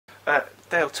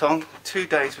Dale Tonge, 2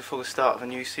 days before the start of a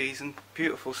new season,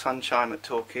 beautiful sunshine at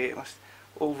Torquay. It must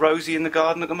all rosy in the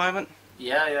garden at the moment.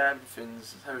 Yeah,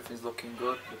 everything's looking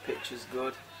good. The pitch is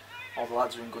good. All the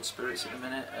lads are in good spirits at the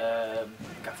minute.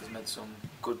 Gaffer's made some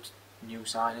good new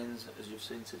signings, as you've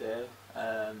seen today.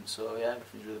 So yeah,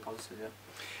 everything's really positive.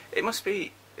 Yeah. It must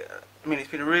be. I mean,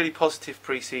 it's been a really positive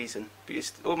pre-season, but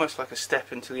it's almost like a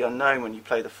step into the unknown when you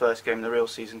play the first game of the real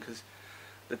season, because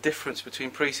the difference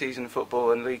between pre-season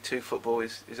football and League Two football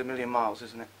is a million miles,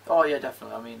 isn't it? Oh yeah,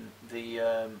 definitely. I mean,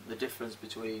 the difference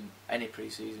between any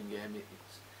pre-season game,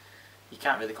 you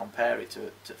can't really compare it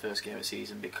to the first game of the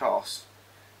season, because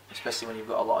especially when you've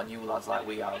got a lot of new lads like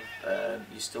we have,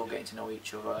 you're still getting to know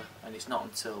each other, and it's not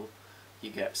until you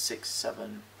get 6,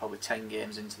 7, probably 10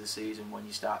 games into the season when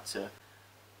you start to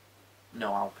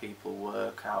know how people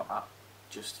work, how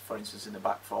just for instance in the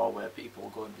back four where people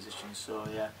go in positions. So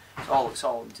yeah, it's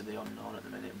all into the unknown at the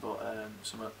minute, but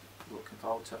something we're looking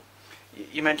forward to.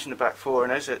 You mentioned the back four,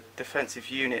 and as a defensive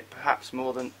unit, perhaps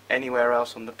more than anywhere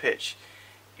else on the pitch,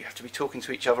 you have to be talking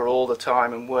to each other all the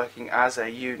time and working as a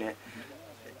unit.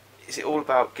 Is it all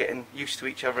about getting used to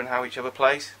each other and how each other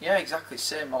plays? Yeah, exactly.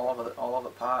 Same all over the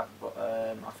park. But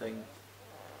I think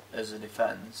as a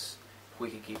defence, if we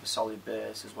can keep a solid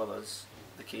base as well as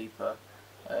the keeper,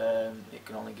 it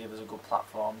can only give us a good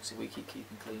platform. So if we keep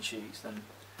keeping clean sheets, then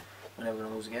we're never going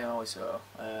to lose a game, are we? So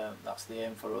that's the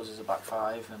aim for us as a back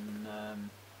five, and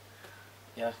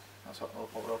yeah, that's what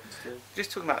we're hoping to do.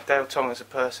 Just talking about Dale Tonge as a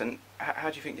person, how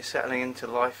do you think you're settling into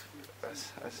life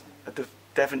as a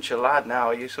Devonshire lad now?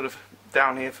 Are you sort of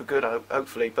down here for good,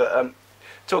 hopefully? But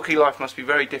Torquay life must be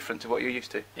very different to what you're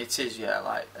used to. It is, yeah.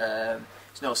 Like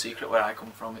it's no secret where I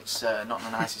come from. It's not the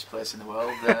nicest place in the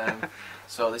world.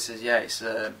 So this is, yeah, it's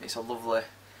a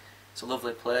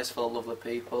lovely place full of lovely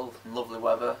people, and lovely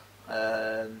weather,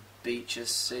 beaches,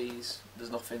 seas.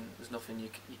 There's nothing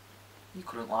you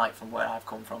couldn't like from where I've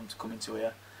come from to coming to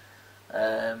here.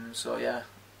 So yeah,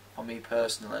 for me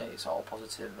personally, it's all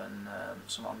positive, and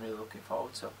something I'm really looking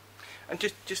forward to. And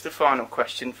just a final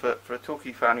question for a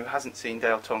Torquay fan who hasn't seen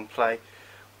Dale Tonge play.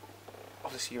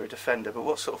 Obviously you're a defender, but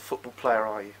what sort of football player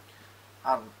are you?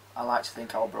 I like to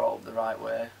think I was brought up the right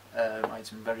way. I had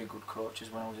some very good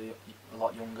coaches when I was a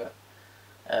lot younger.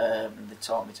 They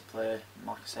taught me to play,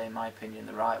 like I say, in my opinion,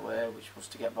 the right way, which was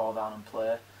to get ball down and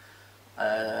play.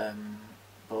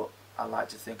 But I like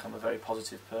to think I'm a very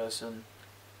positive person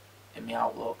in my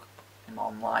outlook,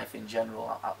 on life in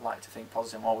general. I like to think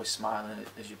positive. I'm always smiling,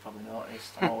 as you probably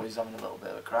noticed. I'm always having a little bit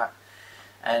of a crack,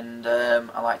 and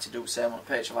I like to do the same on the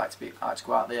pitch. I like to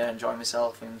go out there, enjoy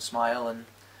myself, and smile, and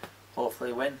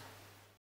hopefully win.